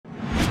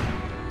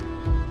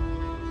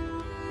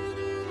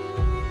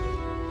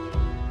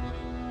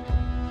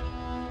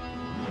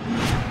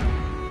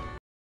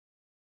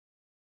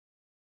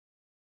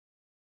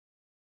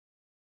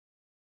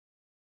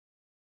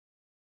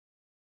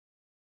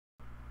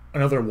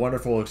Another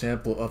wonderful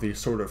example of the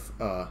sort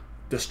of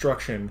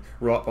destruction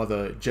wrought by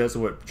the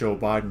Jesuit Joe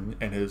Biden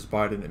and his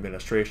Biden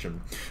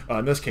administration.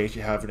 In this case,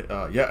 you have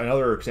yet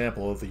another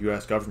example of the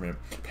U.S. government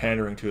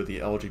pandering to the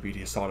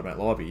LGBT sodomite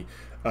lobby.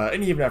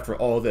 And even after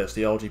all this,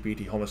 the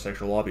LGBT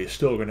homosexual lobby is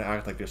still going to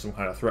act like there's some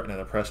kind of threat and an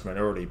oppressed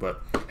minority.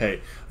 But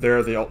hey,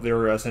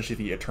 they're essentially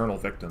the eternal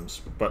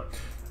victims. But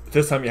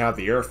this time you have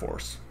the Air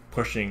Force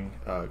pushing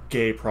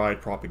gay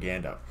pride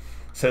propaganda.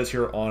 Says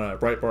here on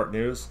Breitbart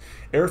News,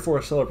 Air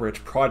Force celebrates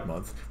Pride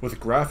Month with a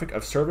graphic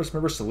of service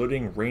members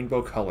saluting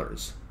rainbow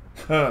colors.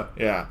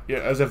 Yeah,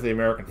 as if the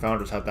American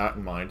founders had that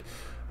in mind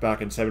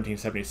back in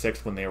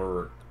 1776 when they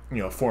were,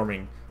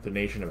 forming the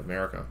nation of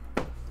America.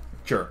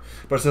 Sure,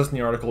 but it says in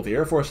the article, the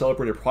Air Force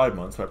celebrated Pride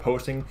Month by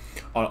posting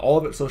on all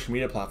of its social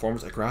media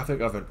platforms a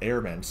graphic of an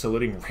airman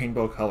saluting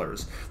rainbow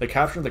colors. The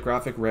caption of the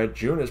graphic read,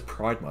 "June is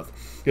Pride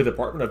Month. The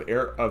Department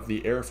of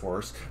the Air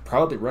Force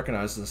proudly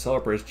recognizes and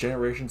celebrates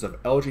generations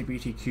of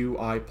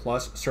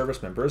LGBTQI+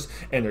 service members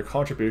and their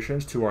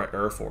contributions to our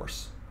Air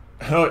Force."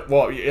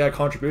 Well, yeah,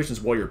 contributions.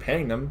 Well, you're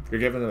paying them. You're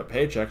giving them a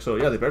paycheck, so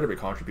yeah, they better be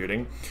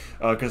contributing,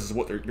 because it's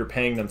what you're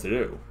paying them to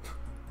do.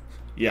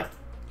 Yeah.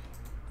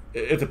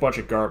 It's a bunch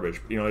of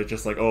garbage. It's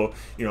just like,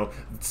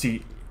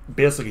 see,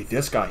 basically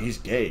this guy, he's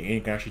gay, and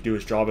he can actually do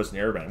his job as an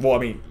airman. Well, I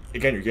mean,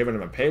 again, you're giving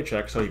him a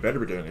paycheck, so he better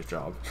be doing his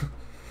job.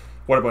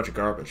 What a bunch of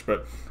garbage.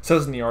 But it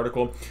says in the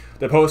article,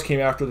 the post came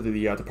after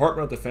the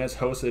Department of Defense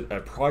hosted a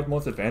Pride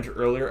Month event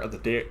earlier in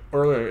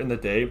the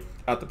day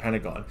at the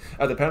Pentagon.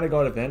 At the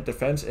Pentagon event,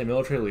 defense and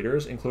military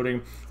leaders,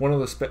 including one of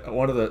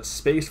the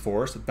Space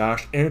Force,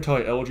 bashed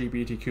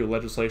anti-LGBTQ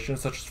legislation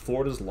such as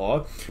Florida's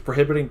law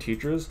prohibiting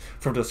teachers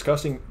from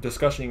discussing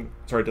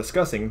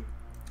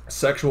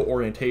sexual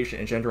orientation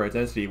and gender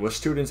identity with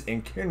students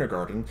in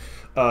kindergarten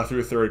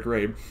through third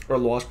grade, or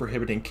laws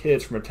prohibiting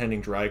kids from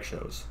attending drag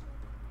shows.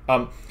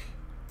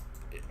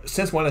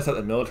 Since when is that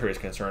the military is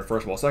concerned,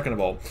 first of all? Second of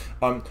all,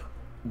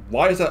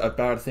 why is that a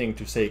bad thing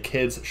to say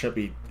kids shouldn't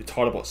be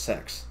taught about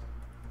sex?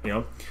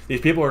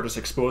 These people are just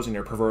exposing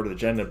their perverted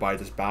agenda by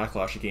this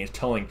backlash against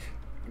telling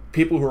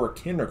people who are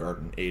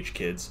kindergarten age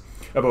kids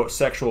about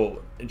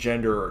sexual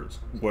gender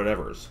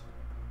whatevers.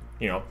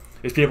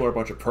 These people are a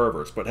bunch of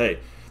perverts. But hey,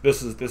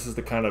 this is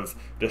the kind of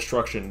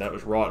destruction that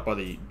was wrought by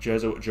the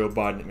Jesuit Joe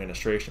Biden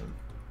administration.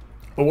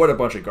 But what a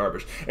bunch of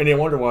garbage. And you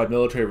wonder why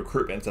military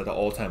recruitment's at an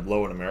all-time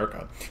low in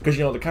America. Because,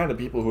 the kind of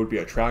people who would be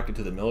attracted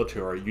to the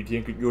military,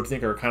 you would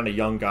think are kind of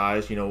young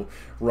guys,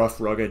 rough,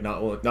 rugged,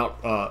 not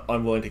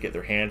unwilling to get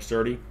their hands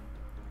dirty.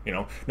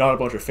 Not a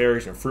bunch of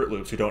fairies and Fruit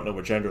Loops who don't know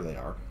what gender they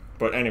are.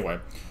 But anyway,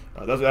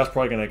 that's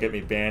probably going to get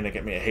me banned and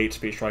get me a hate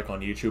speech strike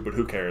on YouTube, but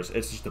who cares?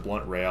 It's just the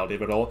blunt reality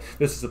of it all.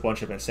 This is a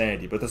bunch of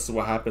insanity, but this is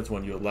what happens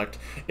when you elect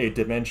a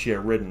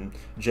dementia-ridden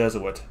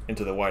Jesuit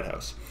into the White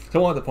House. So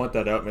I wanted to point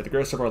that out. May the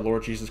grace of our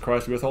Lord Jesus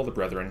Christ be with all the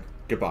brethren.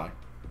 Goodbye.